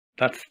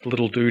that's the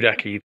little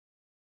doodacky.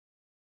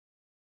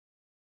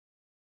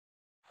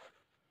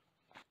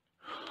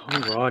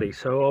 Alrighty,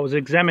 so I was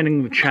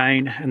examining the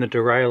chain and the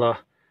derailleur,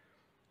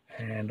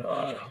 and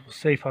we'll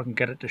see if I can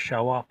get it to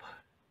show up.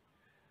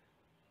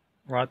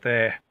 Right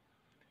there,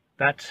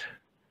 that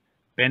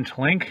bent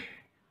link,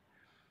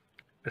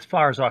 as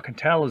far as I can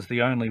tell, is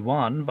the only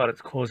one, but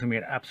it's causing me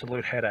an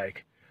absolute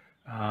headache.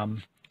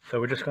 So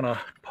we're just going to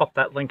pop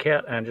that link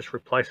out and just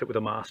replace it with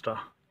a master.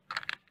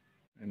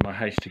 In my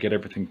haste to get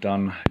everything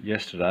done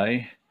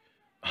yesterday,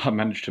 I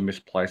managed to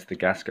misplace the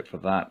gasket for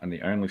that, and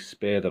the only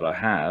spare that I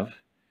have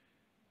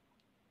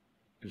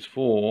is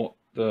for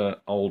the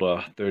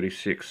older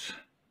 36.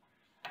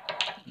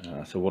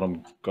 So what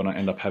I'm going to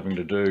end up having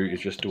to do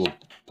is just do a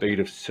bead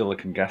of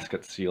silicone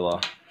gasket sealer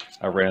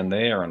around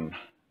there and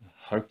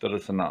hope that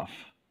it's enough.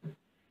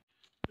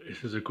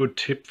 This is a good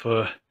tip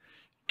for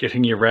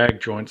getting your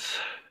rag joints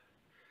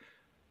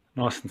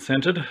nice and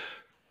centered.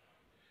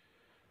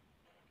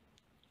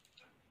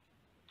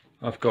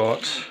 I've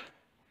got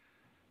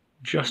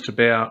just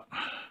about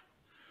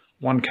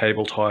one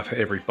cable tie for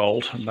every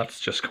bolt, and that's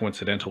just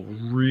coincidental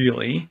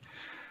really.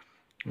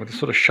 I just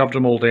sort of shoved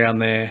them all down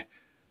there,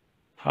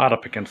 hard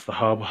up against the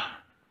hub,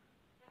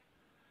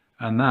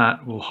 and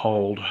that will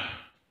hold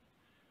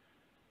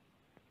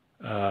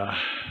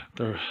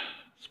the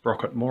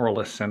sprocket more or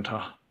less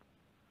center.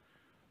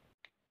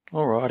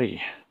 Alrighty,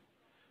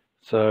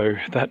 so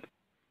that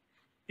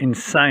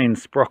insane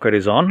sprocket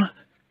is on.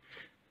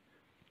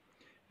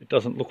 It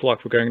doesn't look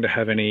like we're going to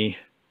have any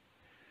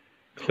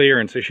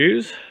clearance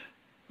issues,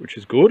 which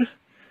is good.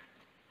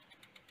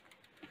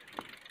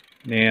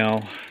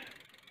 Now,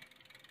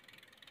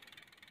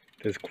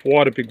 there's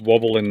quite a big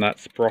wobble in that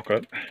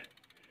sprocket,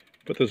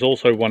 but there's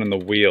also one in the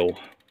wheel.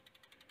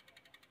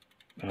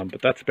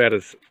 But that's about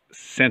as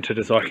centered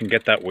as I can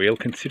get that wheel,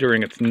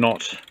 considering it's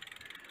not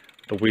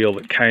the wheel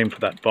that came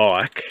for that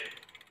bike.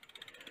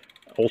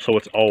 Also,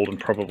 it's old and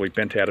probably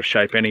bent out of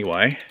shape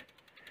anyway.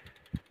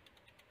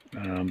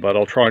 But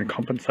I'll try and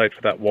compensate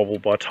for that wobble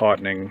by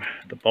tightening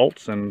the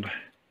bolts, and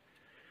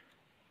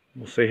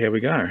we'll see how we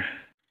go.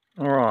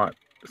 Alright,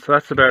 so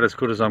that's about as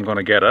good as I'm going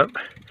to get it.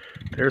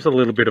 There's a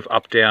little bit of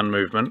up-down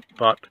movement,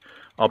 but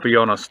I'll be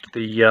honest,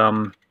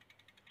 the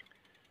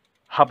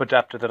hub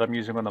adapter that I'm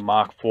using on the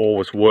Mk2.5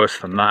 was worse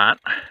than that.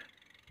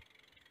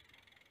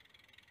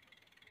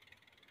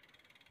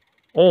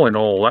 All in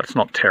all, that's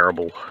not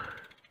terrible.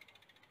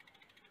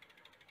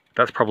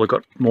 That's probably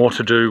got more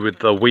to do with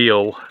the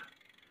wheel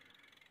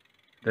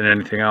than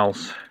anything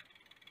else.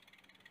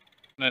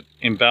 That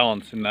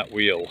imbalance in that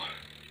wheel.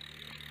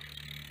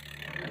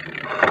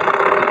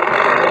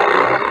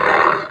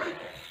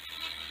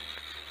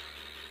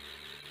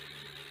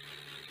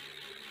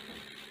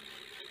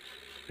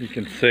 You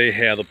can see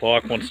how the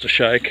bike wants to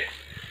shake.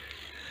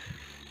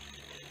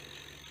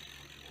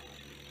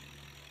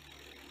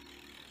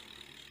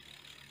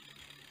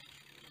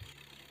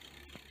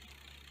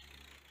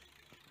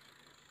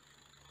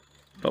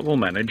 But we'll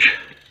manage.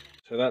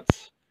 So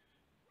that's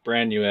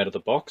brand new out of the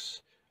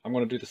box. I'm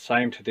going to do the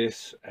same to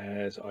this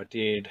as I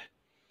did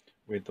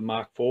with the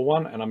Mk2.5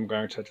 one, and I'm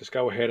going to just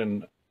go ahead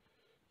and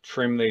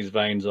trim these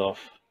vanes off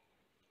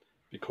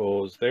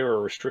because they're a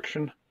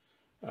restriction.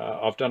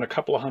 I've done a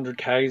couple of 100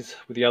 Ks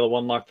with the other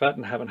one like that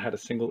and haven't had a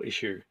single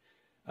issue.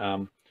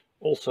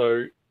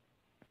 Also,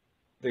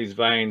 these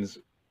vanes,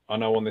 I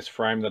know on this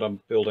frame that I'm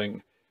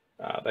building,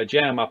 they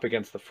jam up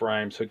against the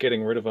frame, so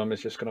getting rid of them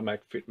is just going to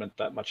make fitment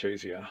that much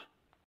easier.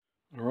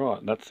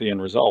 Alright, that's the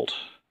end result.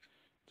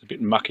 It's a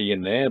bit mucky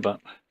in there, but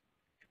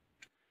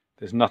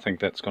there's nothing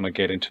that's going to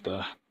get into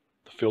the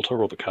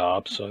filter or the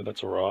carb, so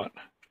that's alright.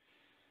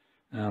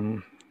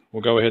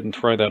 We'll go ahead and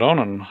throw that on,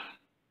 and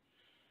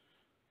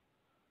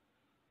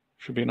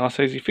should be a nice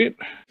easy fit.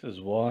 This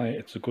is why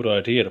it's a good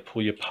idea to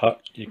pull your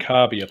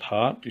carby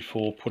apart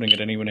before putting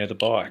it anywhere near the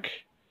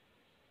bike.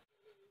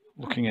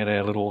 Looking at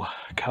our little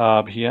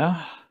carb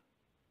here,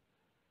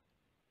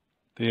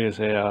 there's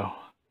our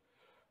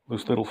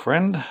loose little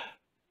friend.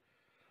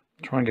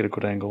 Try and get a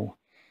good angle.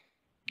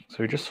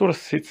 So he just sort of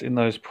sits in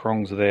those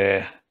prongs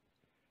there.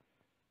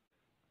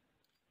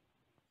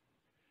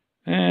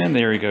 And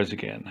there he goes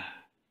again.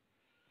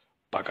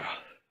 Bugger.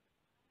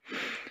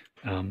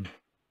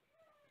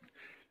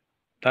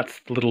 That's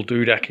the little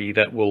doodacky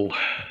that will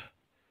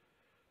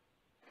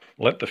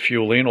let the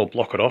fuel in or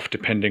block it off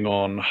depending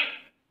on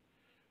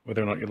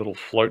whether or not your little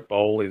float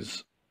bowl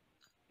is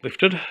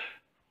lifted,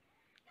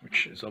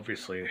 which is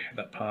obviously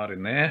that part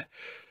in there.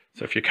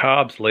 So if your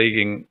carb's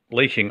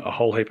leaking a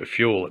whole heap of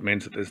fuel, it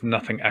means that there's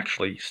nothing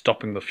actually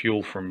stopping the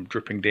fuel from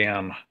dripping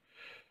down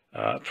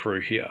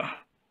through here.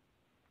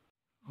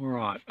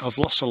 Alright, I've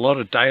lost a lot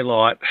of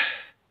daylight,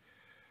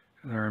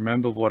 and I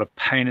remember what a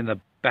pain in the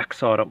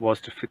backside it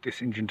was to fit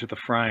this engine to the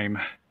frame.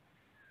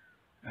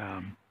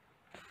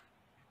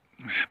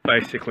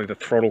 Basically the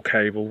throttle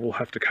cable will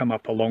have to come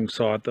up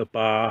alongside the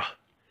bar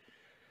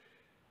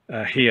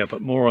here,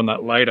 but more on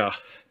that later.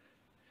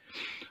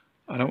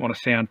 I don't want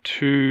to sound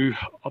too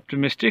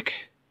optimistic,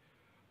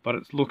 but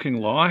it's looking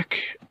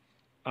like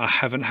I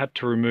haven't had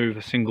to remove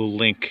a single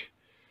link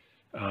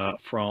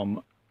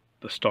from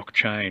the stock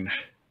chain.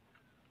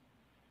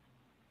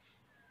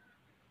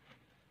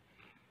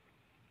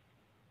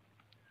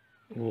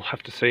 We'll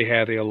have to see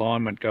how the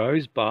alignment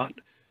goes, but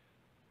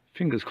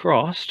fingers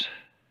crossed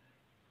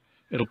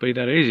it'll be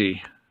that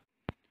easy.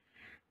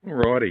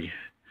 Alrighty,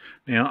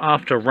 now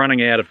after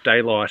running out of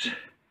daylight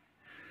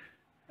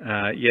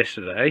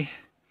yesterday,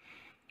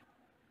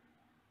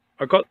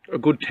 I got a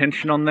good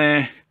tension on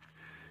there.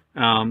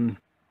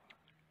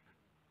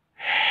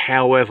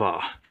 However,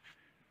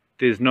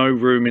 there's no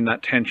room in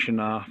that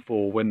tensioner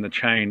for when the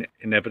chain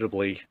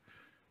inevitably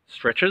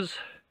stretches.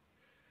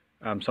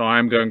 So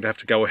I'm going to have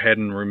to go ahead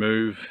and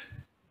remove,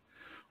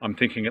 I'm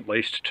thinking at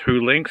least 2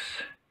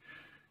 links,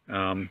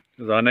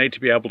 because I need to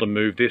be able to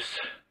move this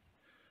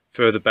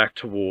further back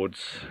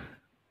towards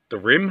the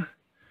rim,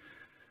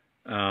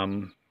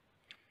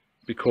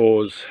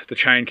 because the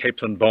chain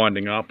keeps on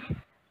binding up.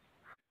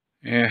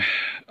 Yeah,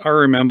 I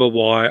remember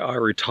why I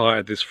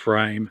retired this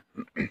frame,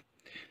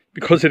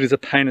 because it is a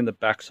pain in the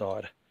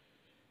backside.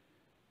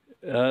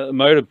 The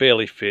motor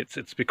barely fits.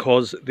 It's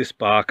because this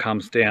bar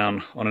comes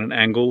down on an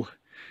angle.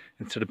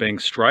 Instead of being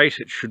straight,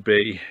 it should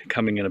be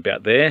coming in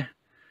about there.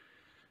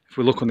 If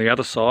we look on the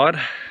other side,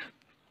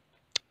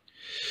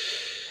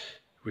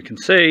 we can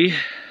see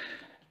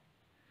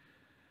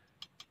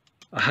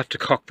I have to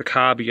cock the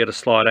carby at a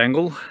slight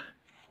angle.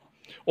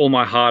 All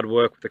my hard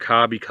work with the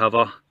carby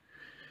cover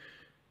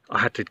I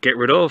had to get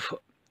rid of.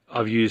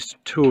 I've used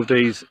 2 of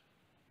these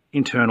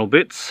internal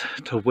bits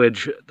to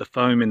wedge the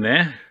foam in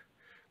there.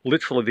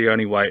 Literally the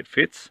only way it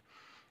fits.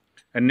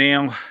 And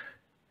now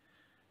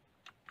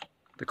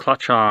the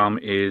clutch arm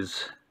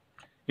is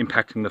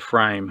impacting the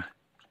frame.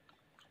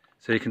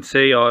 So you can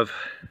see I've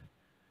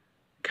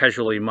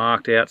casually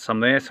marked out some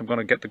there. So I'm going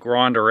to get the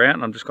grinder out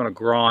and I'm just going to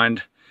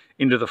grind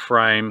into the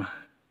frame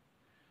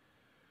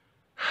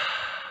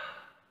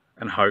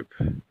and hope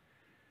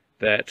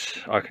that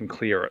I can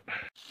clear it.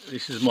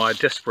 This is my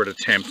desperate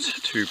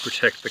attempt to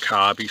protect the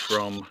carby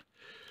from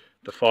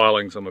the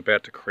filings I'm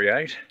about to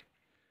create.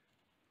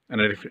 And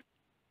if it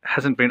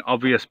hasn't been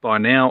obvious by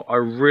now, I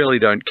really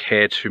don't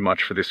care too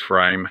much for this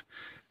frame.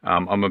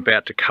 I'm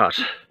about to cut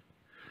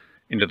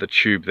into the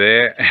tube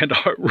there and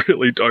I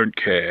really don't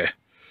care.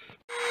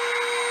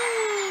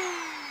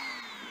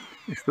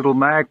 This little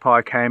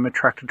magpie came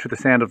attracted to the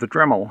sound of the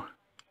Dremel.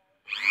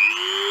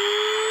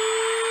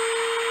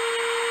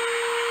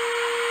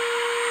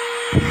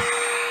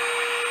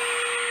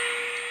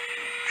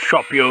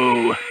 Shop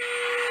you!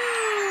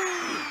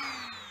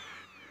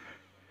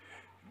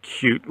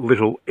 Cute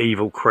little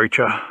evil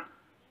creature.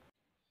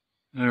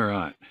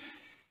 Alright,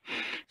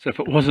 so if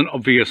it wasn't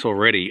obvious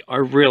already, I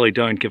really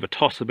don't give a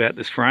toss about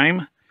this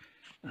frame,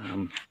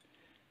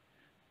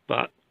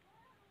 but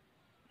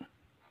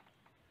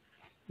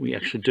we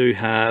actually do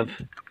have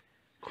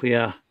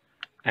clear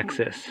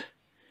access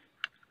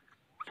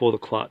for the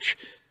clutch.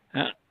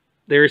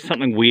 There is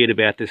something weird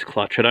about this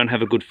clutch. I don't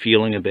have a good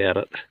feeling about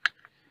it.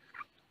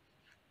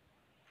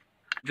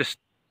 Just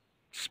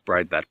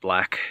sprayed that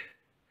black.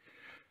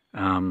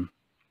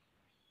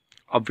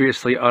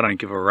 Obviously I don't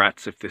give a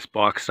rat's if this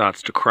bike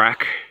starts to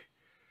crack.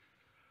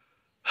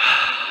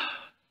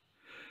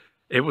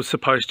 It was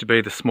supposed to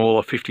be the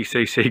smaller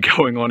 50cc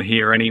going on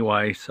here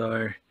anyway,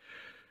 so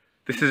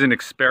this is an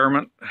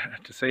experiment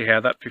to see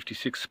how that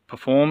 56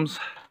 performs.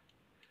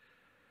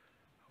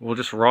 We'll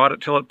just ride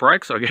it till it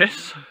breaks, I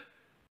guess.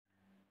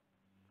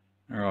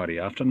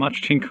 Alrighty, after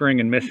much tinkering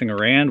and messing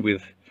around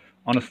with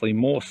honestly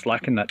more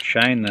slack in that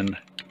chain than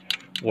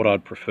what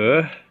I'd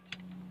prefer,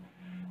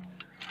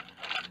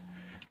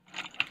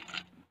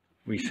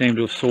 we seem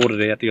to have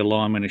sorted out the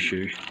alignment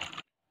issue.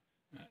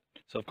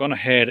 So I've gone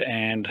ahead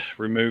and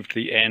removed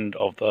the end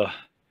of the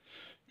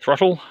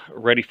throttle,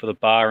 ready for the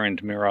bar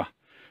end mirror,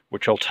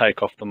 which I'll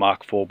take off the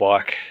Mk2.5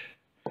 bike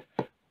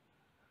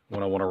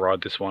when I want to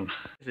ride this one.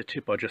 Here's a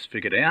tip I just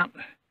figured out.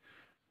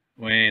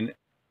 When,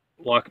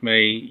 like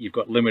me, you've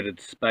got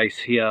limited space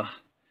here,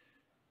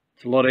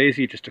 it's a lot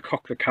easier just to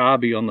cock the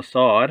carby on the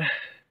side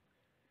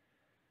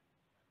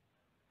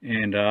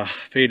and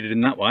feed it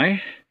in that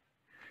way.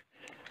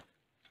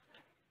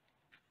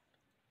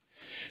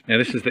 Now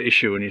this is the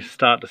issue, and you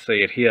start to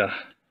see it here,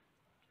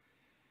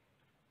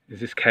 is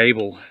this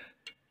cable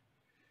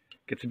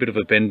gets a bit of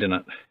a bend in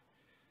it.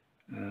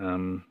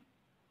 Now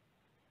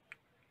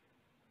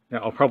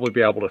I'll probably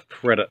be able to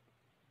thread it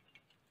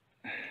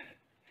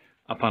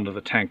up under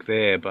the tank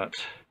there, but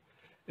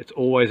it's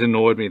always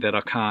annoyed me that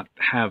I can't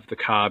have the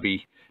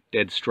carby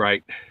dead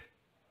straight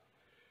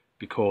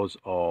because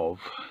of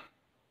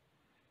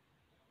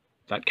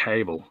that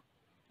cable.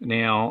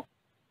 Now,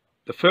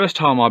 the first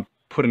time I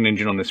put an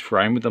engine on this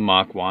frame with the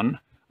Mark 1,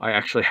 I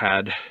actually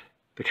had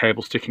the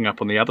cable sticking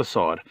up on the other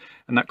side,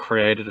 and that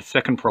created a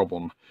second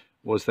problem,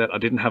 was that I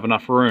didn't have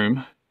enough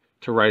room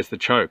to raise the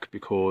choke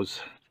because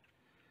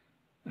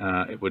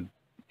it would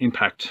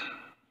impact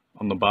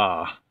on the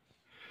bar.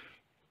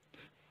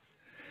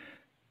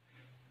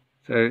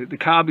 So the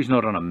carby's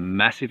not on a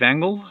massive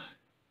angle,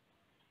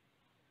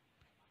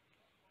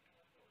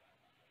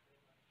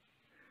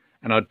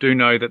 and I do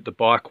know that the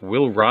bike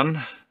will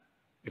run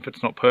if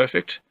it's not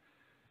perfect.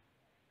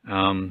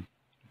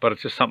 But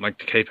it's just something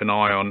to keep an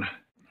eye on.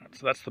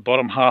 So that's the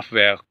bottom half of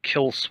our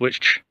kill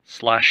switch /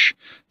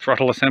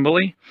 throttle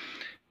assembly.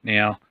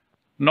 Now,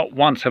 not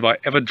once have I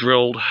ever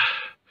drilled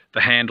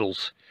the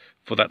handles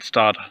for that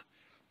stud.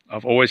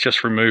 I've always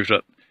just removed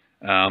it.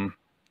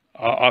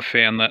 I've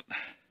found that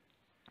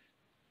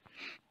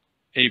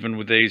even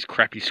with these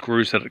crappy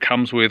screws that it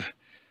comes with,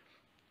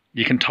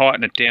 you can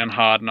tighten it down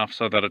hard enough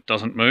so that it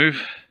doesn't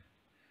move.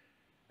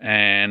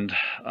 And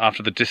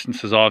after the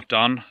distances I've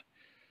done,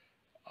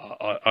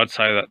 I'd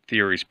say that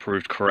theory's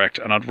proved correct,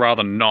 and I'd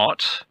rather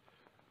not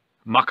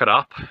muck it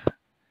up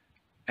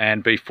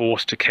and be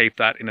forced to keep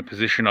that in a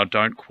position I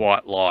don't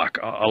quite like.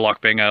 I like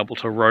being able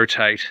to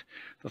rotate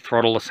the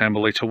throttle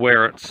assembly to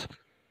where it's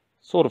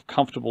sort of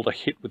comfortable to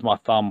hit with my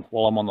thumb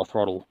while I'm on the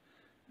throttle.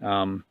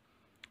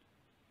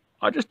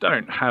 I just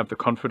don't have the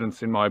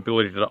confidence in my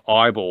ability to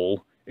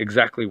eyeball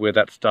exactly where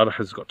that stud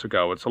has got to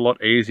go. It's a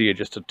lot easier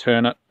just to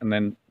turn it and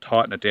then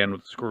tighten it down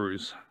with the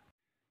screws.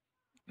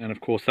 And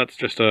of course that's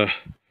just a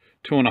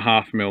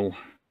 2.5mm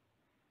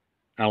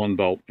Allen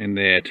bolt in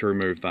there to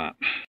remove that.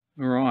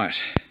 Alright,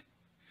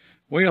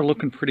 we are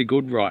looking pretty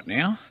good right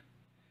now,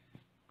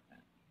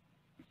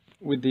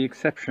 with the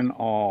exception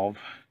of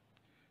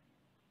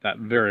that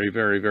very,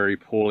 very, very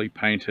poorly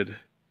painted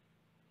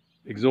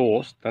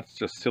exhaust. That's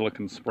just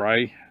silicone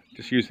spray,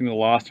 just using the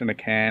last in a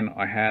can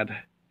I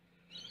had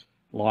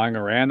lying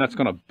around. That's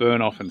going to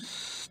burn off and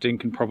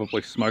stink and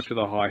probably smoke to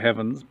the high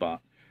heavens, but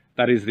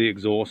that is the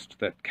exhaust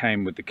that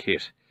came with the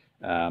kit.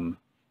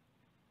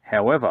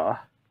 However,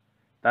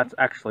 that's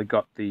actually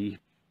got the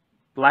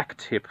black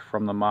tip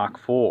from the Mark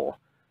IV,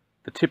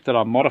 the tip that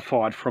I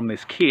modified from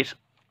this kit.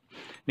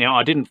 Now,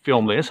 I didn't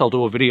film this, I'll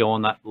do a video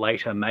on that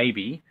later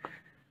maybe.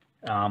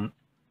 I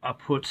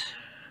put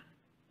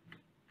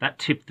that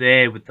tip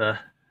there with the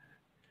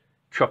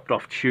chopped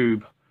off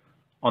tube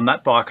on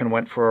that bike and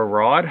went for a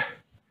ride.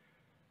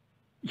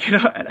 You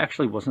know, it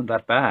actually wasn't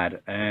that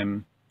bad.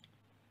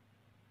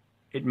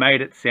 It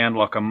made it sound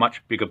like a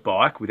much bigger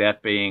bike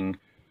without being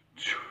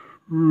too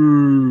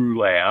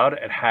loud.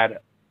 It had,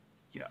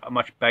 you know, a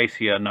much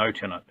bassier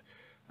note in it,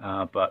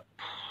 but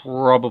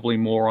probably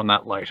more on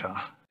that later.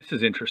 This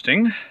is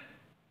interesting.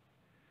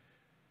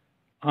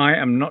 I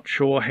am not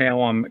sure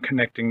how I'm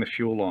connecting the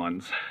fuel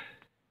lines.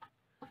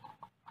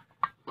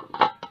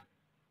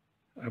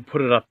 I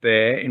put it up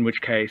there, in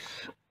which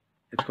case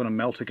it's going to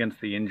melt against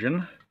the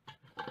engine,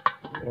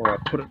 or I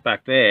put it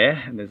back there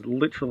and there's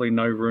literally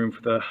no room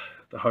for the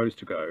hose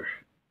to go.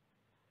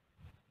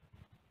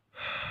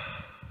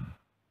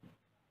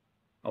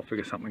 I'll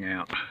figure something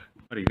out.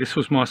 This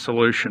was my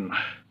solution.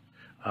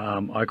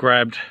 I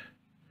grabbed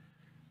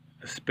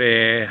a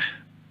spare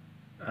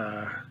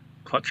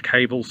clutch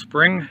cable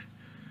spring,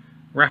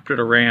 wrapped it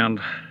around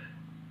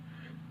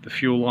the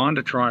fuel line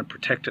to try and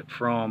protect it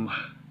from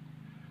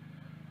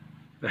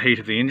the heat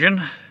of the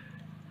engine.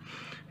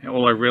 And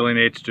all I really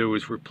need to do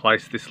is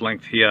replace this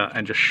length here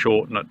and just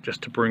shorten it,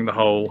 just to bring the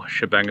whole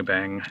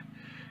shebang-a-bang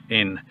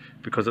in,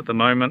 because at the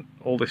moment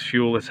all this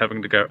fuel is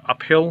having to go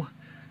uphill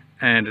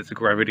and it's a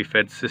gravity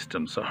fed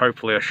system, so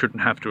hopefully I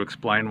shouldn't have to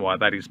explain why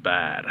that is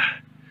bad.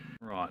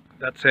 Right,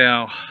 that's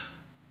our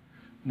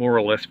more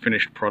or less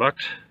finished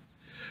product.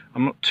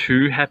 I'm not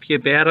too happy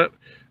about it,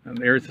 and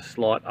there is a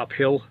slight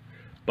uphill,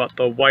 but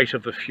the weight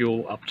of the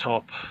fuel up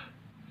top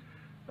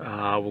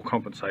will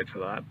compensate for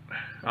that.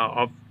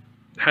 I've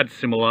had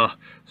similar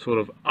sort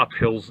of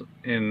uphills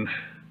in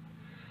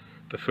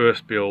the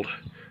first build.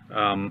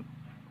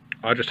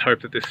 I just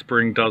hope that this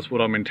spring does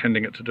what I'm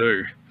intending it to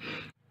do.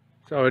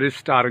 So it is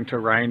starting to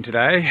rain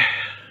today,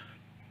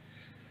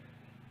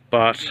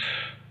 but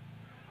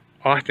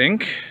I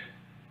think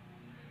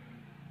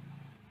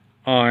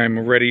I'm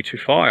ready to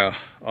fire.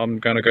 I'm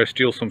going to go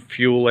steal some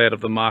fuel out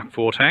of the Mark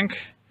IV tank,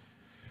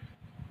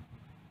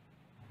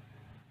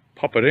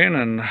 pop it in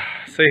and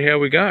see how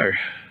we go.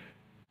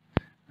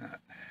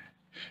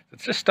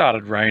 It's just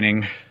started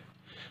raining.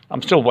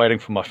 I'm still waiting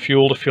for my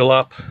fuel to fill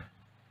up.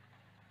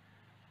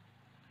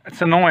 It's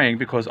annoying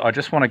because I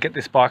just want to get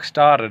this bike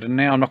started, and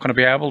now I'm not going to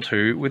be able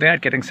to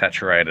without getting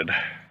saturated.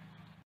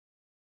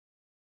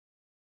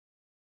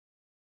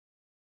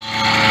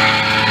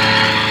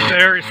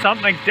 There is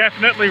something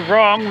definitely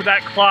wrong with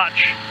that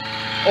clutch.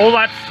 All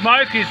that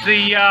smoke is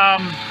the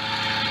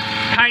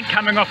paint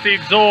coming off the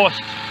exhaust.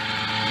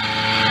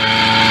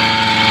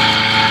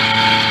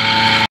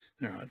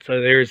 Alright,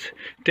 so there's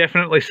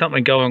definitely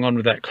something going on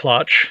with that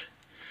clutch.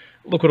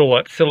 Look at all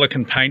that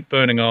silicone paint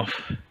burning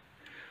off.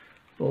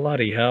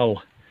 Bloody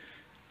hell.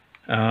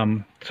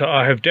 So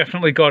I have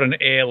definitely got an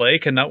air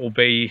leak, and that will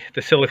be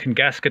the silicone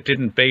gasket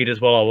didn't bead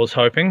as well I was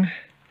hoping.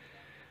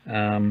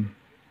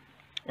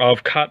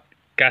 I've cut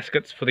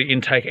gaskets for the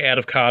intake out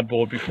of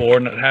cardboard before,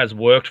 and it has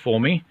worked for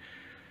me.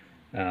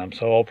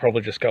 So I'll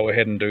probably just go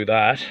ahead and do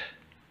that.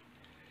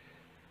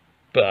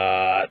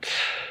 But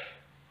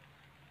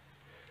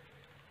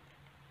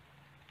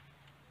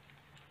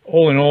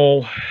all in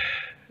all,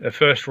 the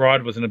first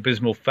ride was an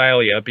abysmal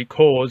failure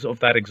because of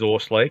that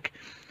exhaust leak.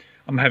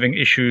 I'm having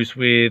issues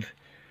with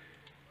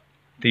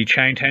the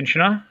chain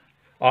tensioner.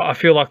 I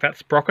feel like that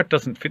sprocket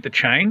doesn't fit the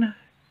chain.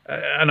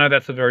 I know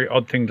that's a very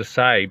odd thing to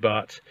say,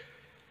 but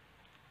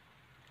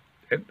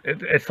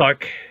it's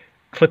like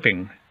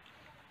clipping.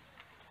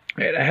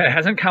 It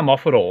hasn't come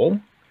off at all.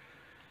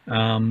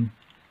 Now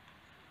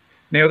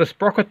the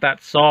sprocket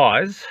that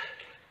size,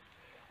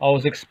 I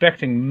was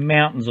expecting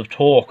mountains of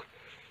torque,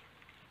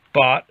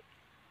 but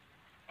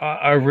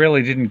I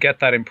really didn't get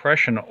that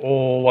impression.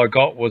 All I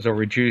got was a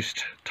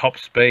reduced top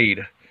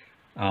speed.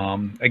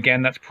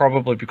 Again, that's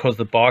probably because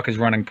the bike is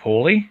running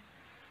poorly.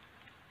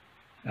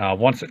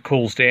 Once it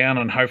cools down,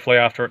 and hopefully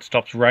after it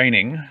stops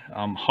raining,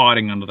 I'm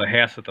hiding under the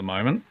house at the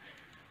moment.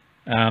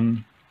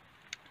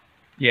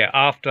 Yeah,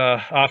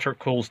 after it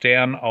cools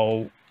down,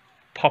 I'll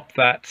pop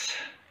that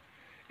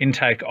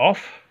intake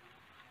off,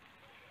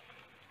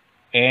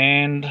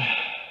 and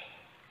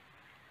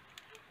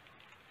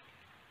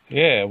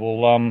yeah,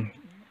 we'll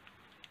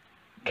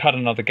cut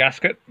another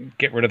gasket,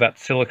 get rid of that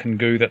silicone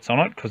goo that's on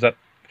it, because that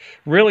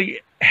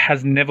really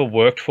has never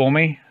worked for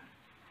me.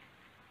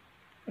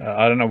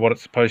 I don't know what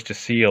it's supposed to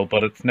seal,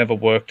 but it's never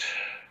worked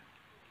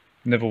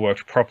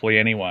properly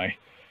anyway.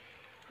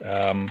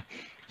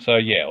 So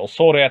yeah, I'll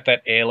sort out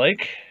that air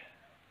leak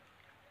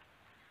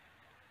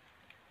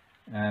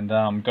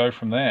and go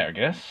from there, I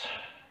guess.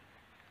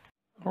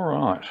 All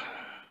right,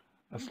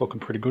 that's looking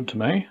pretty good to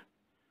me.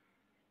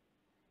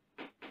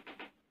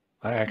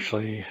 I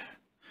actually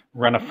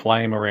ran a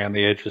flame around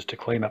the edges to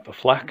clean up the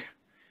flak.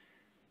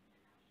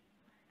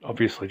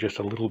 Obviously just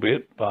a little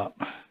bit, but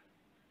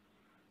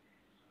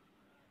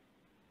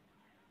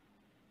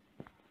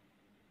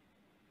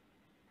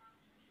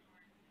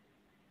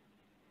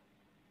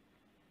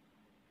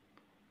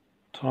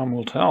time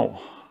will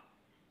tell.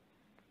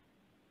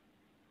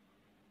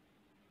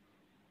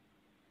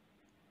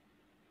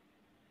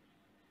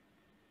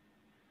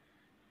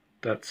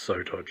 That's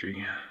so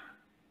dodgy.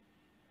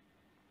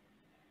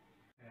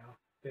 Now,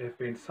 there have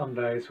been some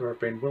days where I've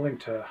been willing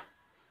to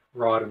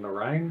ride in the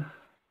rain,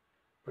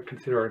 but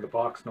considering the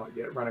bike's not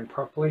yet running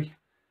properly,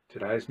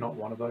 today's not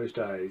one of those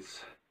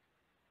days.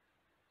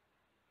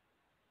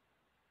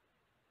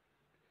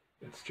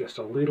 It's just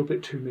a little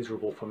bit too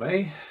miserable for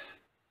me.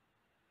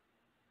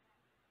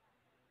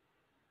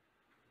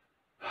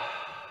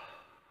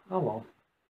 Oh well.